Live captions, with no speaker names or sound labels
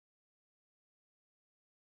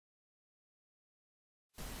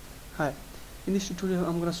Hi, in this tutorial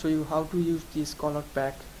I'm going to show you how to use this callout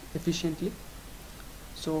pack efficiently.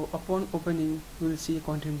 So upon opening, you will see a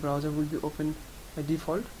content browser will be open by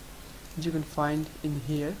default, which you can find in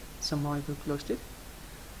here. Somehow if you closed it,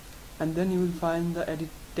 and then you will find the edit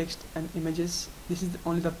text and images. This is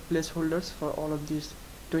only the placeholders for all of these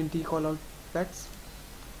 20 callout packs,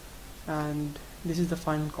 and this is the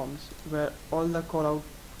final comps where all the callout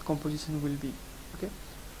composition will be. Okay,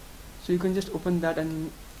 so you can just open that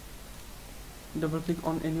and double click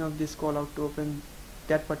on any of this callout to open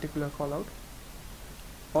that particular callout,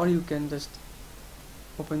 or you can just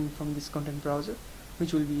open from this content browser,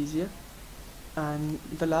 which will be easier. And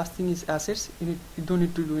the last thing is assets. You don't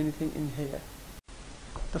need to do anything in here.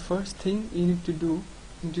 The first thing you need to do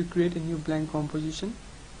is to create a new blank composition.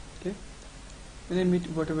 Okay, name it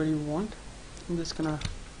whatever you want. I'm just gonna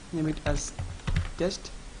name it as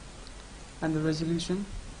test, and the resolution,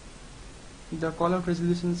 the callout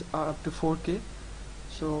resolutions are up to 4K.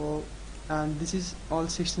 So, and this is all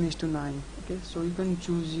 16:9. Okay, so you can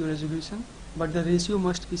choose your resolution, but the ratio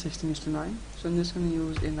must be 16:9. So I'm just going to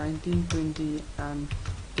use a 1920 and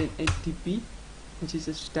 1080p, which is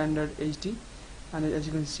a standard HD, and as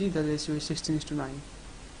you can see the ratio is 16:9.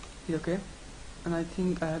 Okay, and I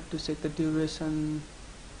think I have to set the duration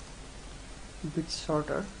a bit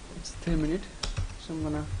shorter. It's 3 minutes, so I'm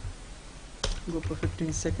gonna go for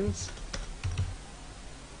 15 seconds.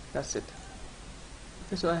 That's it.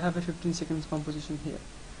 Okay, so I have a 15 seconds composition here.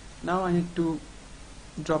 Now I need to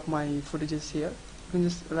drop my footages here. You can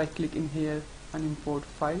just right click in here and import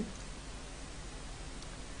file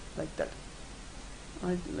like that.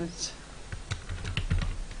 Alright, let's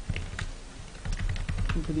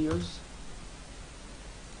videos,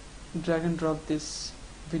 drag and drop this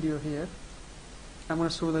video here. I'm going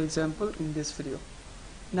to show the example in this video.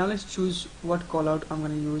 Now let's choose what callout I'm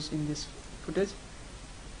going to use in this footage.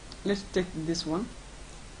 Let's take this one.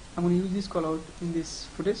 I'm going to use this callout in this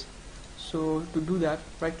footage. So to do that,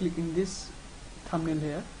 right click in this thumbnail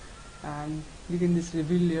here and click in this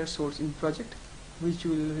reveal layer source in project, which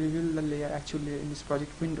will reveal the layer, actual layer in this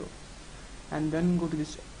project window, and then go to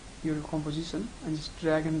this your composition and just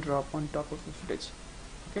drag and drop on top of the footage.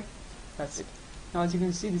 Okay, that's it. Now as you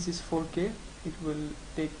can see, this is 4K. It will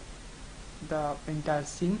take the entire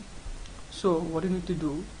scene. So what you need to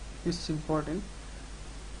do, this is important,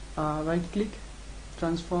 right click,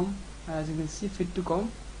 transform, as you can see, fit to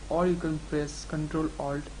comp, or you can press Ctrl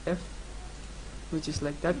Alt F, which is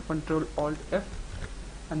like that, Ctrl Alt F,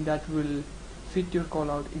 and that will fit your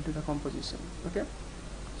callout into the composition. Okay,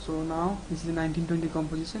 so now this is a 1920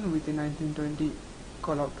 composition with a 1920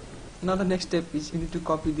 callout. Now the next step is you need to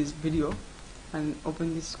copy this video and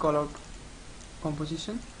open this callout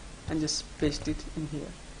composition and just paste it in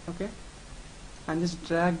here. Okay, and just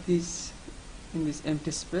drag this in this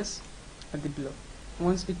empty space at the below.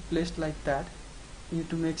 Once it placed like that, you need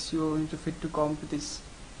to make sure you need to fit to comp this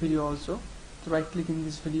video also. So right click in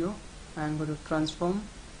this video and go to transform,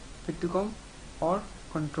 fit to comp, or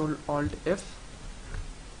Ctrl Alt F.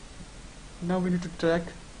 Now we need to drag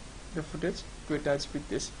the footage to attach with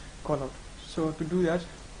this callout. So to do that,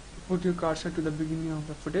 put your cursor to the beginning of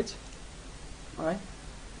the footage, alright,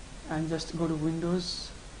 and just go to Windows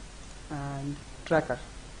and Tracker.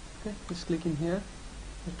 Okay, just click in here.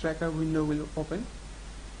 The tracker window will open,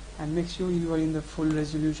 and make sure you are in the full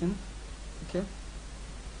resolution. Okay,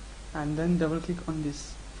 and then double click on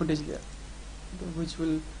this footage layer, which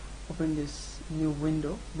will open this new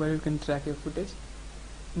window where you can track your footage.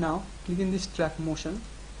 Now click in this track motion.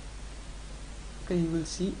 Okay, you will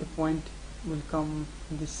see a point will come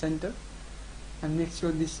in this center, and make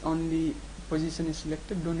sure this only position is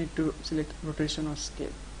selected. Don't need to select rotation or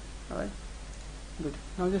scale. Alright, good.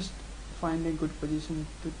 Now just find a good position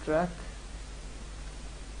to track.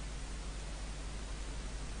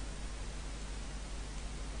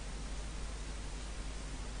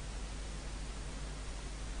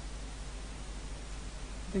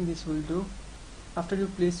 I think this will do. After you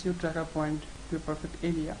place your tracker point to a perfect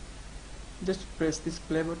area, just press this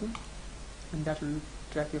play button and that will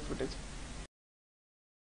track your footage.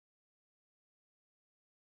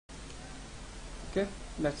 Okay,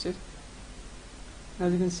 that's it.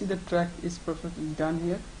 As you can see, the track is perfectly done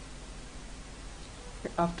here.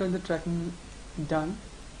 Okay, after the tracking done,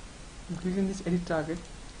 click on this edit target,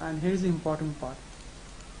 and here is the important part.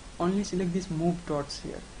 Only select these move dots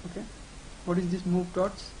here. Okay, what is this move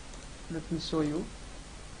dots? Let me show you.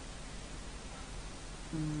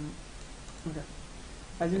 Okay,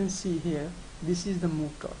 as you can see here, this is the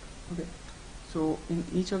move dot. Okay, so in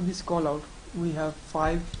each of these callout we have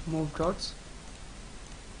 5 move dots.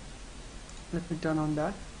 Let me turn on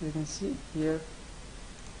that. You can see here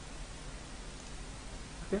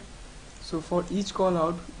So for each call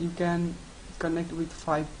out you can connect with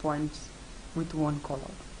 5 points with one call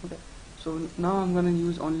out. Okay, so now I'm gonna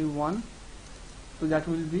use only one, so that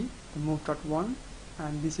will be the move.1,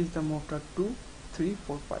 and this is the move.2, 3,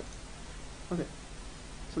 4, 5. Okay,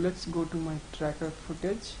 so let's go to my tracker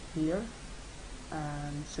footage here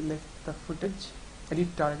and select the footage,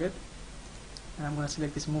 edit target, and I'm gonna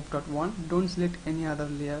select this move.1. don't select any other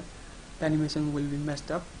layer, the animation will be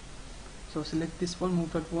messed up. So select this one,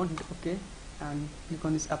 move.1, hit OK, and click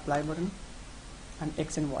on this apply button, and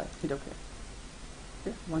X and Y, hit OK.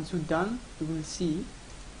 Okay, once you're done, you will see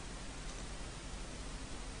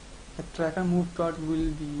the tracker move dot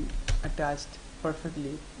will be attached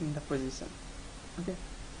perfectly in the position. Okay,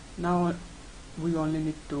 now we only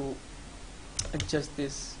need to adjust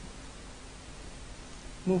this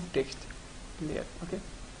move text layer. Okay,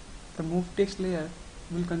 the move text layer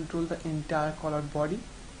will control the entire callout body.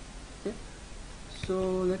 Okay,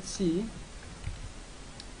 so let's see.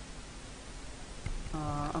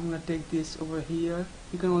 I'm gonna take this over here.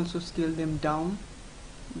 You can also scale them down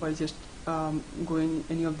by just going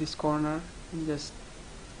any of this corner and just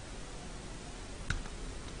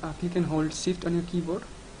click and hold shift on your keyboard,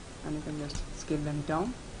 and you can just scale them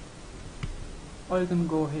down, or you can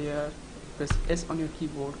go here, press S on your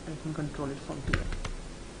keyboard, and you can control it from here.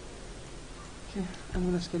 Okay, I'm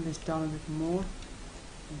gonna scale this down a bit more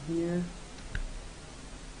here.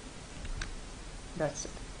 That's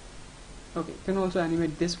it. Okay, you can also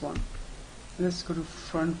animate this one. Let's go to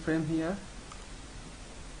front frame here.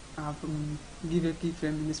 Give a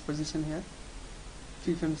keyframe in this position here.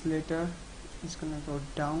 Few frames later, it's gonna go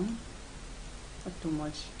down. Not too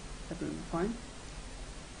much. That will be fine.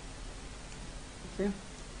 Okay.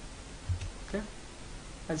 Okay.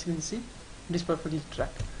 As you can see, it is perfectly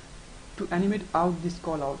tracked. To animate out this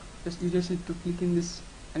call out, you just need to click in this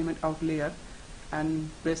animate out layer and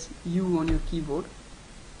press U on your keyboard,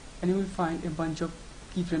 and you will find a bunch of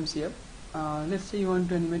keyframes here. Let's say you want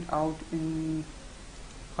to animate out in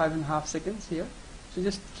 5.5 seconds here, so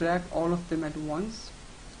just drag all of them at once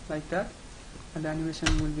like that, and the animation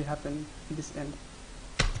will be happening at this end.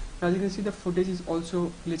 Now as you can see, the footage is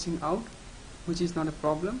also glitching out, which is not a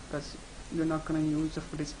problem because you're not going to use the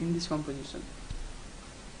footage in this composition.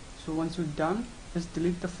 So once you're done, just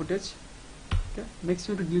delete the footage. Okay, make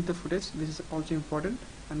sure to delete the footage, this is also important,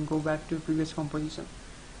 and go back to your previous composition,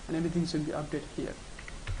 and everything should be updated here.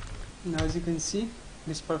 Now as you can see,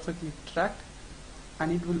 it is perfectly tracked,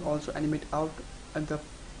 and it will also animate out at the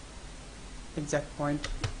exact point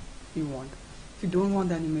you want. If you don't want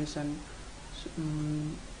the animation,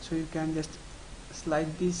 so you can just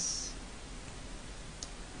slide these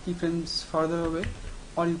keyframes further away,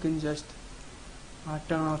 or you can just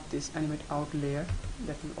turn off this animate out layer.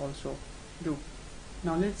 That will also do.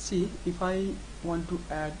 Now let's see if I want to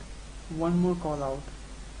add one more call out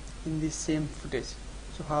in this same footage.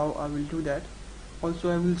 So how I will do that. Also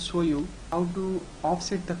I will show you how to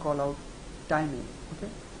offset the call out timing.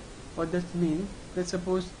 Okay, what that means, let's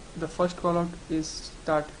suppose the first call out is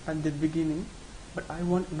start at the beginning, but I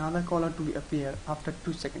want another call out to be appear after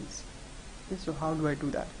 2 seconds. Okay, so how do I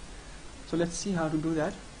do that? So let's see how to do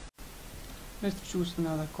that. Let's choose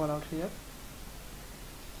another call out here.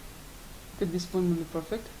 Okay, this one will be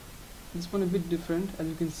perfect. This one a bit different. As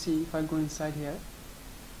you can see, if I go inside here,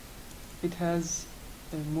 it has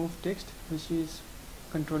a move text which is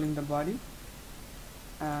controlling the body,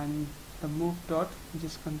 and the move dot which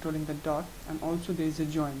is controlling the dot, and also there is a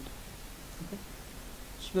joint. Okay,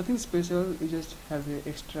 so nothing special, you just have a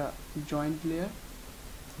extra joint layer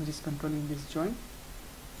which is controlling this joint.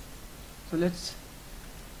 So let's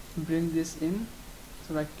bring this in.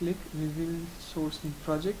 So right click, reveal source in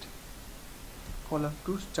project, call up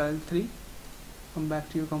to style 3, come back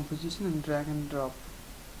to your composition and drag and drop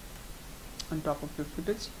on top of your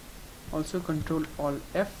footage. Also control alt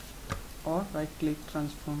F, or right click,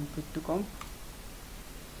 transform fit to comp.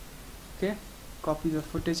 Okay, copy the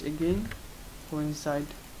footage again, go inside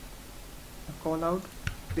the call out,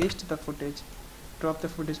 paste the footage, drop the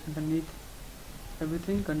footage underneath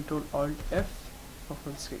everything, control alt F for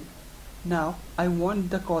full screen. Now I want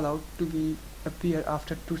the call out to be appear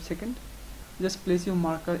after 2 seconds. Just place your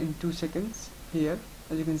marker in 2 seconds here,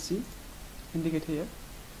 as you can see, indicate here,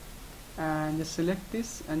 and just select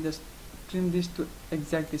this and just trim this to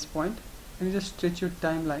exact this point, and you just stretch your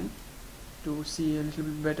timeline to see a little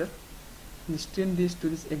bit better, and just trim this to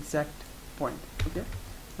this exact point. Okay,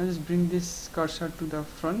 now just bring this cursor to the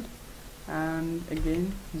front and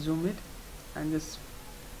again zoom it and just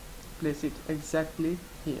place it exactly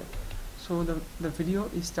here. So the video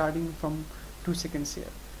is starting from 2 seconds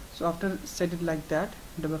here. So after set it like that,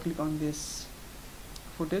 double click on this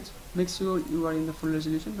footage. Make sure you are in the full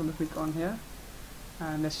resolution. Double click on here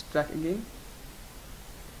and let's track again.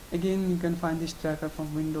 Again, you can find this tracker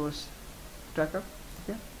from Windows tracker.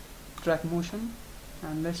 Okay, track motion,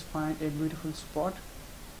 and let's find a beautiful spot.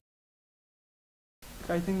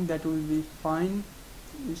 I think that will be fine.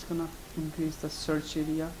 It's gonna increase the search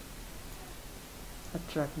area,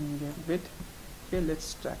 tracking a bit. Okay,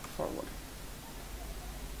 let's track forward.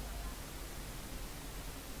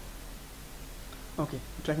 Okay,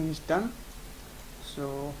 tracking is done.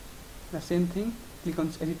 So the same thing, click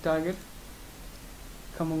on edit target,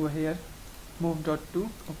 come over here, move dot to,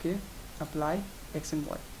 okay, apply X and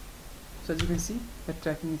Y. So as you can see, the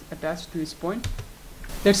tracking is attached to this point.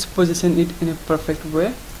 Let's position it in a perfect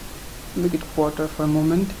way. Make it quarter for a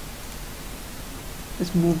moment.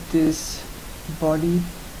 Let's move this body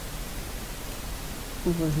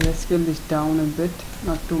over here, scale this down a bit,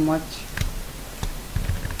 not too much.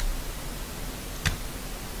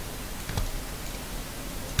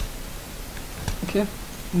 Okay,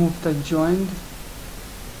 move the joint.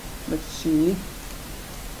 Let's see,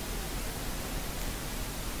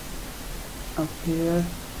 up here.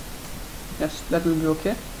 Yes, that will be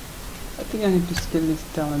okay. I think I need to scale this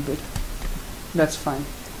down a bit. That's fine.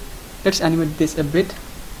 Let's animate this a bit.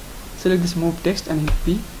 Select this move text and hit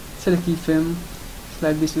P. Select keyframe,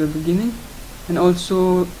 slide this to the beginning, and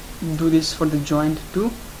also do this for the joint too.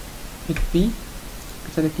 Hit P.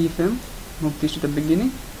 Select keyframe, move this to the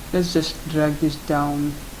beginning. Let's just drag this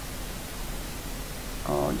down,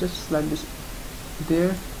 or just slide this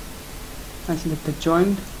there, and select the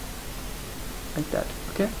joint like that.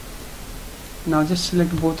 Okay. Now just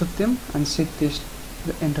select both of them and set this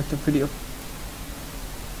to the end of the video.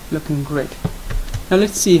 Looking great. Now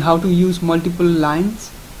let's see how to use multiple lines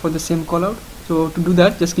for the same callout. So to do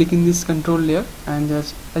that, just click in this control layer, and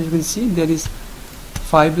just as you can see, there is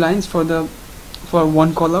 5 lines for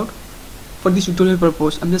one callout. For this tutorial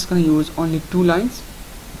purpose, I'm just gonna use only 2 lines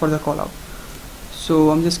for the callout.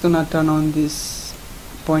 So I'm just gonna turn on this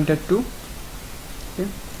pointer too. Okay.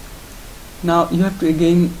 Now you have to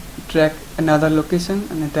again track another location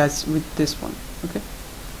and attach with this one.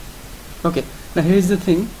 Okay, now here is the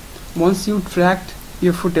thing. Once you tracked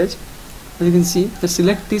your footage, as you can see, just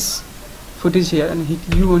select this footage here and hit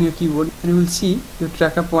U on your keyboard, and you will see your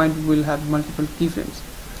tracker point will have multiple keyframes.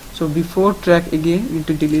 So before track again, you need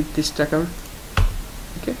to delete this tracker.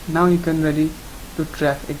 Okay, now you can ready to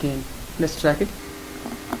track again. Let's track it.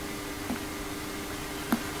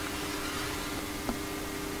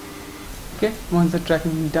 Okay, once the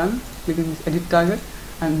tracking is done, click on this edit target,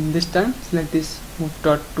 and this time select this move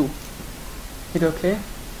dot to. Hit OK,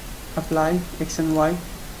 apply X and Y.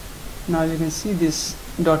 Now you can see this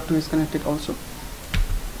dot 2 is connected also.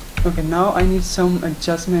 Okay, now I need some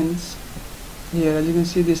adjustments here. As you can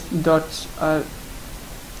see, these dots are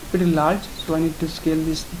pretty large, so I need to scale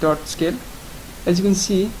this dot scale. As you can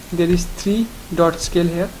see, there is 3 dot scale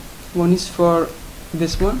here. One is for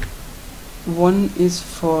this one is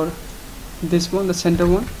for this one, the center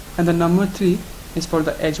one, and the number 3 is for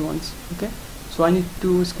the edge ones. Okay, so I need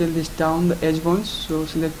to scale this down, the edge ones. So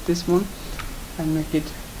select this one and make it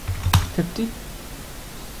 50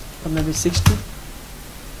 or maybe 60.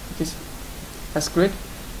 That's great.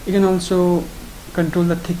 You can also control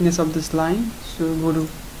the thickness of this line. So go to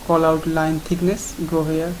callout line thickness, go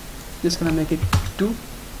here, just gonna make it 2,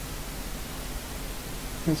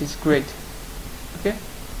 which is great. Okay,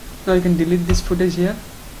 now you can delete this footage here,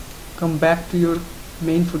 come back to your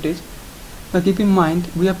main footage. Now keep in mind,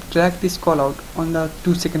 we have tracked this callout on the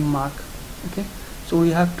 2-second mark. Okay, so we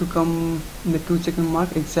have to come in the 2-second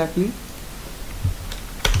mark exactly.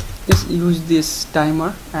 Just use this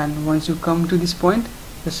timer, and once you come to this point,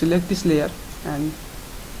 just select this layer and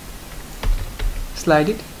slide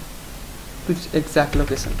it to its exact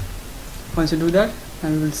location. Once you do that,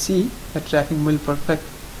 and you will see the tracking will perfect.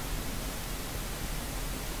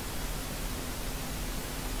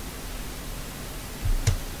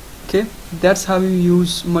 Okay, that's how you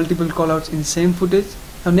use multiple callouts in same footage.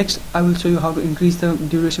 Now next I will show you how to increase the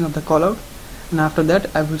duration of the callout, and after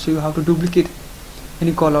that I will show you how to duplicate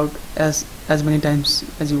any callout as many times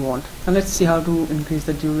as you want. Now let's see how to increase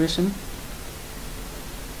the duration.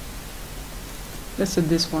 Let's set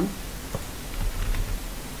this one.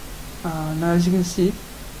 Now as you can see,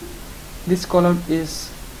 this callout is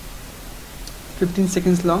 15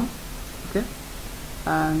 seconds long. Okay,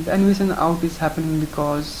 and the animation out is happening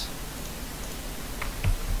because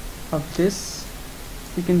of this.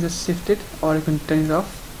 You can just shift it, or you can turn it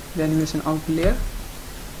off, the animation out layer,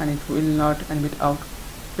 and it will not animate out,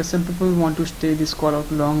 because some people want to stay this callout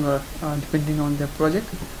longer depending on their project.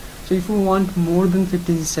 So if you want more than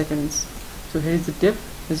 15 seconds, so here is the tip.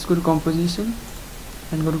 let's go to composition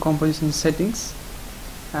and go to composition settings,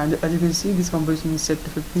 and as you can see this composition is set to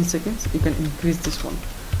 15 seconds. You can increase this one.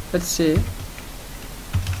 Let's say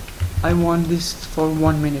I want this for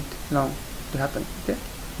 1 minute long to happen.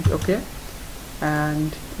 Okay,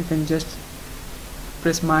 and you can just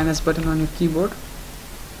press minus button on your keyboard,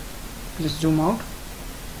 just zoom out,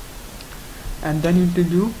 and then you need to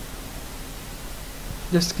do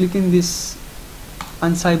just clicking this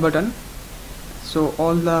unside button, so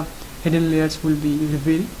all the hidden layers will be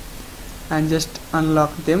revealed, and just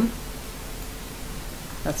unlock them.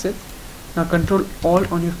 That's it. Now control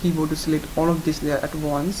Alt on your keyboard to select all of these layers at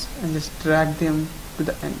once and just drag them to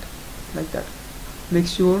the end like that. Make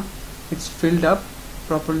sure it's filled up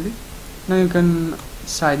properly. Now you can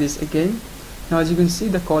size this again. Now as you can see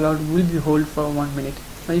the callout will be hold for 1 minute.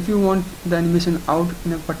 Now if you want the animation out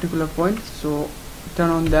in a particular point, so turn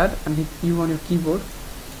on that and hit U on your keyboard.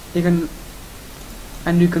 You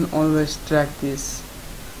can always drag this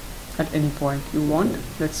at any point you want.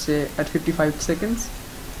 Let's say at 55 seconds.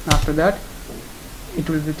 After that it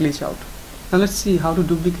will be glitch out. Now let's see how to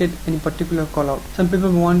duplicate any particular callout. Some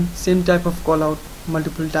people want same type of callout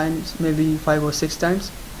multiple times, maybe 5 or 6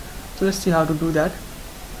 times. So let's see how to do that.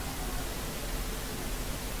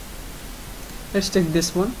 Let's take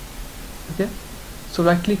this one. Okay, so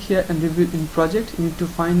right click here and reveal in project. You need to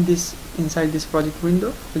find this inside this project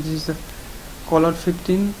window, which is the callout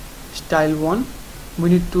 15 style 1. We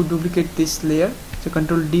need to duplicate this layer, so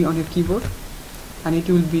control D on your keyboard and it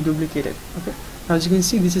will be duplicated. Okay, now as you can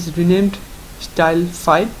see this is renamed style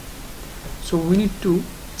 5, so we need to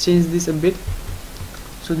change this a bit.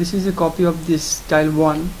 So this is a copy of this style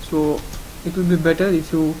 1, so it will be better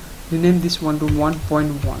if you rename this one to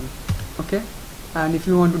 1.1. okay, and if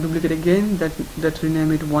you want to duplicate again, that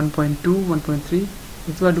rename it 1.2, 1.3.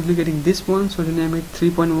 if you are duplicating this one, so rename it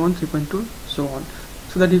 3.1, 3.2, so on,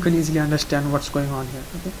 so that you can easily understand what's going on here.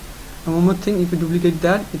 Okay, and one more thing, if you duplicate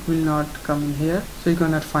that, it will not come in here, so you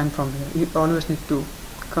cannot find from here. You always need to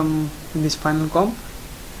come in this final comp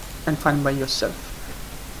and find by yourself.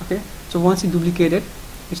 Okay, so once you duplicate it,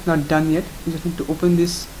 it's not done yet. You just need to open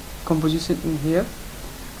this composition in here.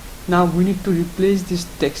 Now we need to replace this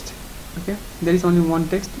text. Okay, there is only one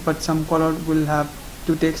text, but some callout will have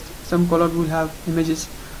two text, some callout will have images,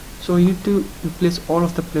 so you need to replace all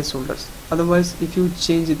of the placeholders. Otherwise, if you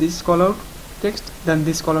change this callout text, then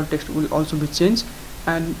this callout text will also be changed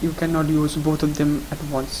and you cannot use both of them at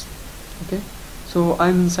once. Okay, so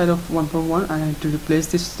I'm inside of 1.1 and I need to replace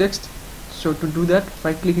this text. So to do that,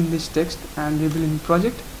 right click in this text and reveal in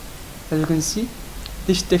project. As you can see,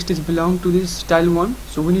 this text is belong to this style 1,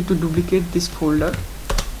 so we need to duplicate this folder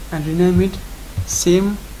and rename it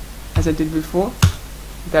same as I did before.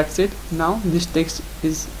 That's it. Now this text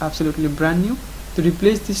is absolutely brand new. To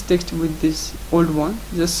replace this text with this old one,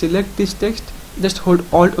 just select this text, just hold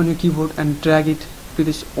Alt on your keyboard and drag it to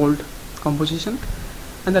this old composition,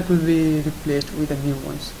 and that will be replaced with the new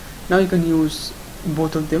ones. Now you can use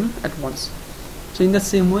both of them at once. So in the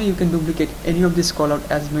same way, you can duplicate any of this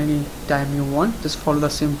callout as many times you want. Just follow the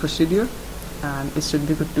same procedure and it should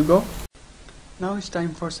be good to go. Now it's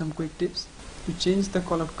time for some quick tips. To change the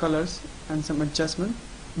callout colors and some adjustment,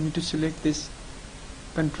 you need to select this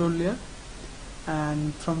control layer,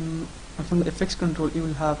 and from the effects control you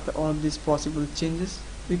will have all of these possible changes.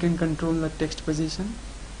 You can control the text position,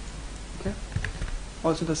 okay,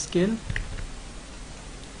 also the scale.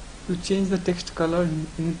 To change the text color,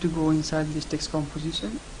 you need to go inside this text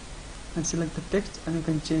composition and select the text, and you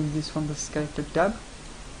can change this from this character tab.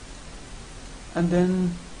 And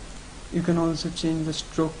then you can also change the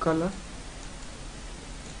stroke color.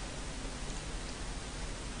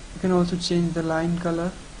 You can also change the line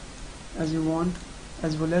color as you want,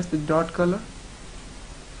 as well as the dot color.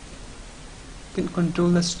 You can control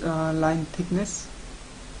the line thickness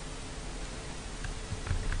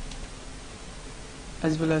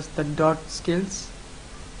as well as the dot scales,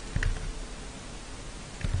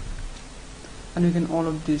 and you can all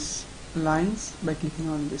of these lines by clicking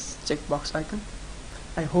on this checkbox icon.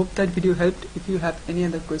 I hope that video helped. If you have any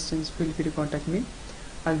other questions, feel free to contact me.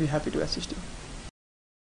 I'll be happy to assist you.